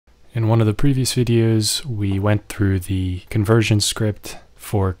In one of the previous videos, we went through the conversion script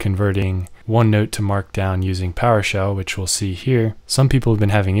for converting OneNote to Markdown using PowerShell, which we'll see here. Some people have been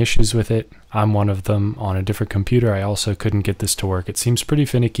having issues with it. I'm one of them. On a different computer, I also couldn't get this to work. It seems pretty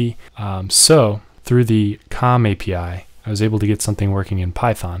finicky. So through the COM API, I was able to get something working in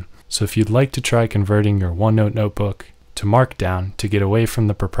Python. So if you'd like to try converting your OneNote notebook to Markdown to get away from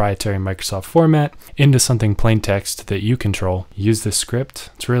the proprietary Microsoft format into something plain text that you control, use this script.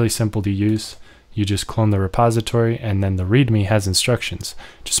 It's really simple to use. You just clone the repository, and then the README has instructions.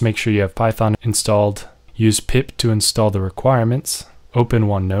 Just make sure you have Python installed. Use pip to install the requirements. Open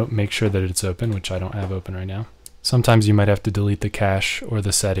OneNote, make sure that it's open, which I don't have open right now. Sometimes you might have to delete the cache or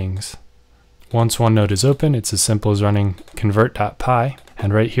the settings. Once OneNote is open, it's as simple as running convert.py,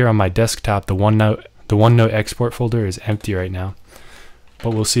 and right here on my desktop, the OneNote export folder is empty right now,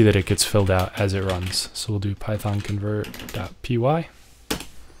 but we'll see that it gets filled out as it runs. So we'll do python convert.py.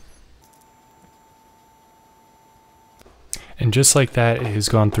 And just like that, it has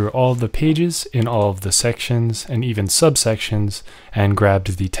gone through all of the pages in all of the sections and even subsections and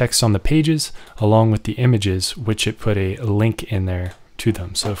grabbed the text on the pages along with the images, which it put a link in there to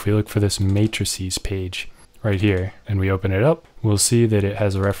them. So if we look for this matrices page right here and we open it up, we'll see that it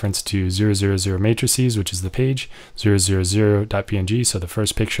has a reference to 000 matrices, which is the page, 000.png, so the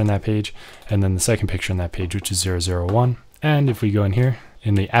first picture on that page, and then the second picture on that page, which is 001. And if we go in here,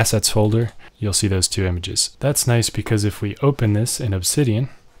 in the assets folder, you'll see those two images. That's nice because if we open this in Obsidian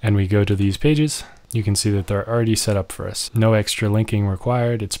and we go to these pages, you can see that they're already set up for us. No extra linking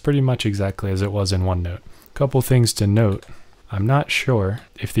required. It's pretty much exactly as it was in OneNote. Couple things to note. I'm not sure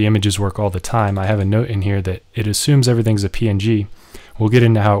if the images work all the time. I have a note in here that it assumes everything's a PNG. We'll get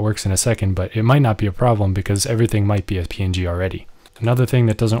into how it works in a second, but it might not be a problem because everything might be a PNG already. Another thing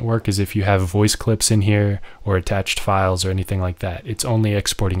that doesn't work is if you have voice clips in here or attached files or anything like that. It's only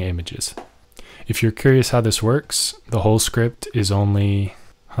exporting images. If you're curious how this works, the whole script is only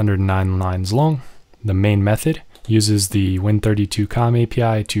 109 lines long. The main method uses the Win32com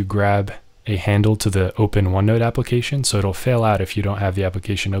API to grab a handle to the open OneNote application, so it'll fail out if you don't have the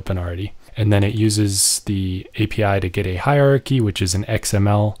application open already. And then it uses the API to get a hierarchy, which is an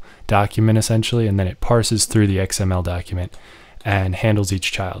XML document essentially, and then it parses through the XML document and handles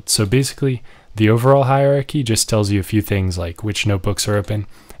each child. So basically, the overall hierarchy just tells you a few things like which notebooks are open,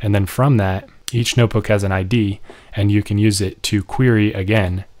 and then from that, each notebook has an ID, and you can use it to query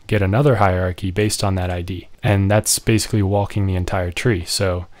again, get another hierarchy based on that ID. And that's basically walking the entire tree.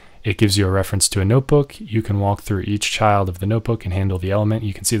 So it gives you a reference to a notebook. You can walk through each child of the notebook and handle the element.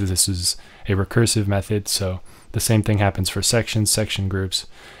 You can see that this is a recursive method, so the same thing happens for sections, section groups.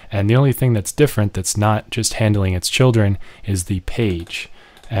 And the only thing that's different that's not just handling its children is the page.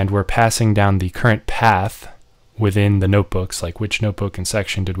 And we're passing down the current path within the notebooks, like which notebook and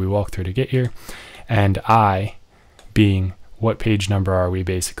section did we walk through to get here, and I being what page number are we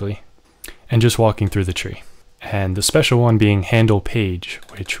basically, and just walking through the tree. And the special one being handle page,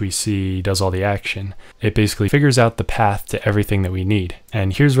 which we see does all the action. It basically figures out the path to everything that we need.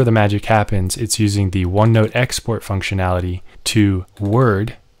 And here's where the magic happens. It's using the OneNote export functionality to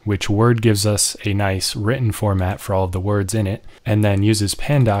Word, which Word gives us a nice written format for all of the words in it, and then uses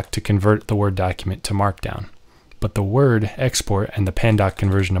Pandoc to convert the Word document to Markdown. But the Word export and the Pandoc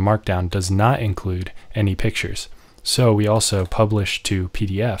conversion to Markdown does not include any pictures. So we also publish to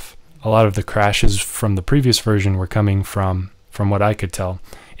PDF. A lot of the crashes from the previous version were coming from what I could tell,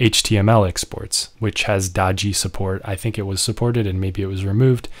 HTML exports, which has dodgy support. I think it was supported and maybe it was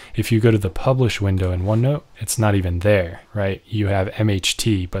removed. If you go to the publish window in OneNote, it's not even there, right? You have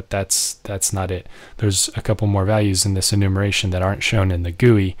MHT, but that's not it. There's a couple more values in this enumeration that aren't shown in the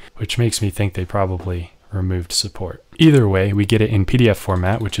GUI, which makes me think they probably removed support. Either way, we get it in PDF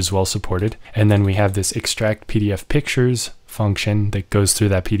format, which is well supported, and then we have this extract PDF pictures function that goes through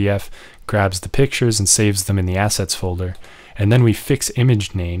that PDF, grabs the pictures and saves them in the assets folder. And then we fix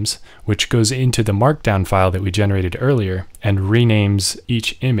image names, which goes into the Markdown file that we generated earlier and renames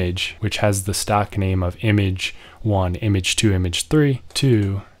each image, which has the stock name of image 1, image 2, image 3,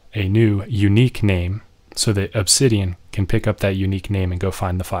 to a new unique name so that Obsidian can pick up that unique name and go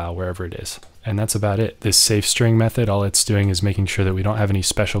find the file wherever it is. And that's about it. This safe string method, all it's doing is making sure that we don't have any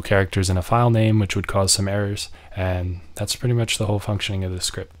special characters in a file name, which would cause some errors. And that's pretty much the whole functioning of the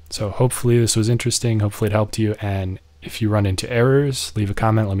script. So hopefully this was interesting. Hopefully it helped you. And if you run into errors, leave a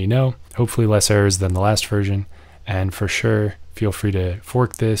comment, let me know. Hopefully less errors than the last version. And for sure, feel free to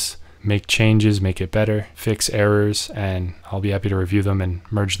fork this, make changes, make it better, fix errors, and I'll be happy to review them and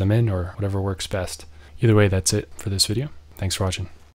merge them in or whatever works best. Either way, that's it for this video. Thanks for watching.